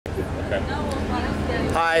Okay.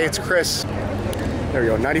 Hi, it's Chris. There we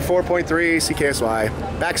go, 94.3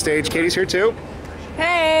 CKSY. Backstage, Katie's here too.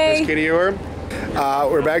 Hey! There's Katie Ewer.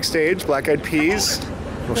 We're backstage, Black Eyed Peas.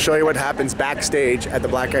 We'll show you what happens backstage at the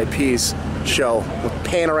Black Eyed Peas show. We'll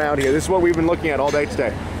pan around here. This is what we've been looking at all day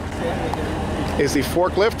today. Is the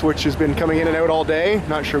forklift, which has been coming in and out all day.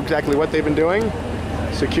 Not sure exactly what they've been doing.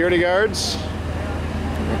 Security guards.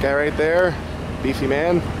 That guy right there, beefy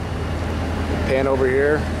man. Pan over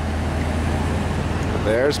here.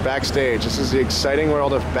 There's backstage. This is the exciting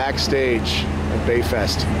world of backstage at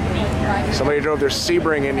Bayfest. Somebody drove their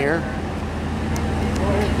Sebring in here.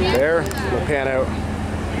 There, we'll pan out.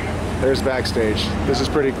 There's backstage. This is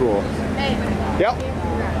pretty cool. Yep.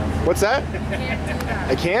 What's that?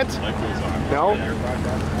 I can't? No?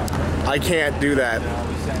 I can't do that.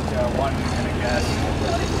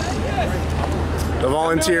 The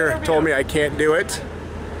volunteer told me I can't do it,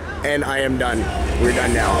 and I am done. We're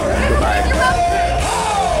done now. Goodbye.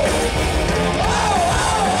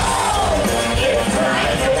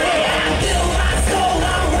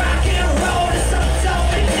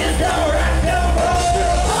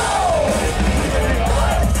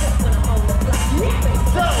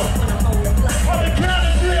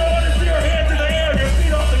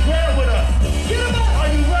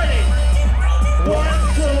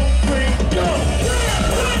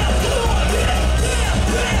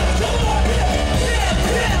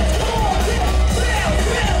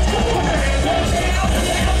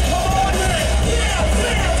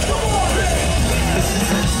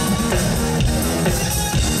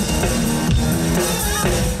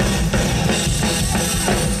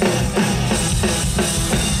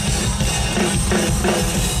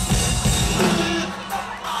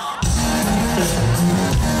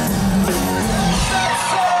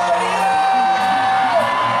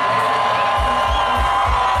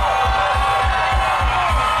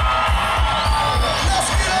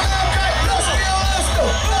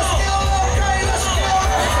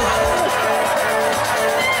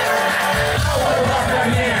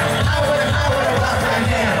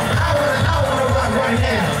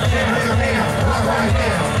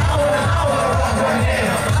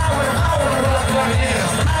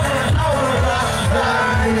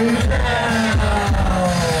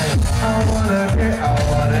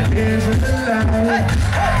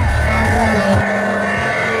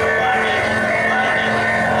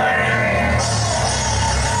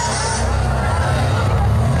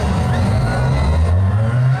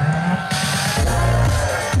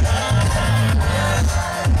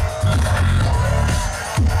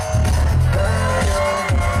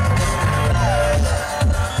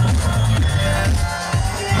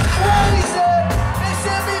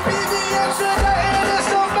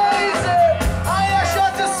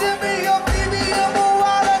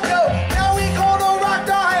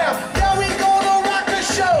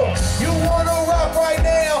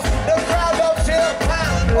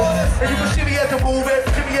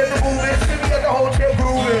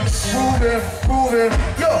 Moving.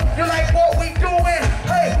 Yo, you like what we doing?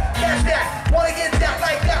 Hey, catch that. Wanna get that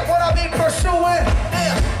like that? What I be pursuing?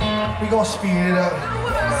 Yeah. We gonna speed it up.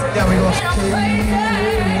 Yeah, we gonna speed it up.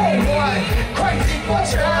 Crazy, what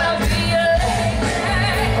you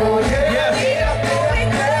oh yeah.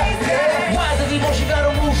 Why does emotion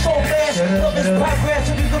gotta move so fast? Love is progress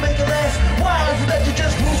and you can make it last. Why is it that you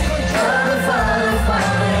just lose control?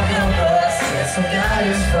 Yes, some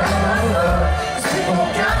guidance from love. People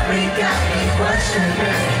got me questioning.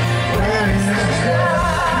 Where is the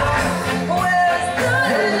love? Where is the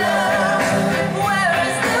love? Where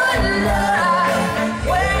is the love?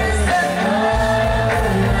 Where is the love?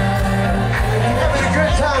 Having a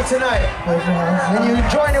good time tonight. And you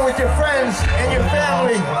enjoying it with your friends and your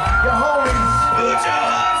family, your homies. Put your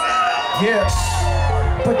hearts up. Yeah.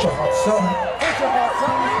 Put your hearts up.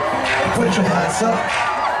 Put your hearts up.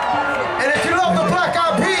 And if you love the Black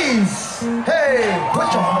Eyed Peas, hey,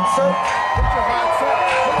 put your hearts up. Put your hearts up.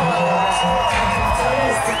 Put your hearts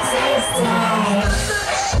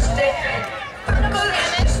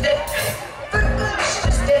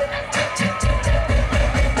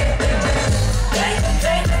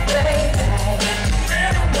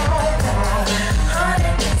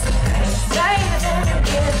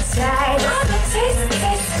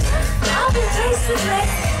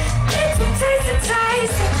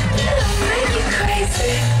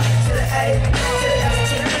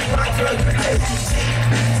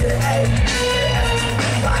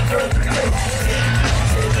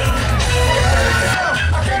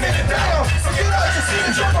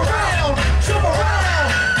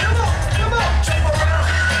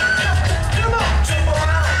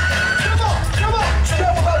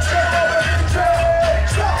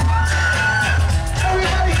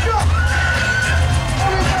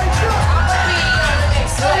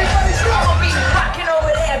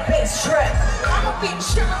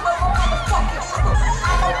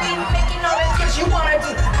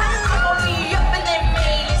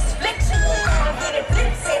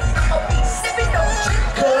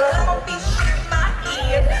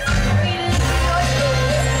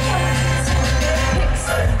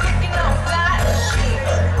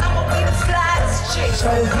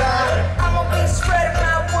so far.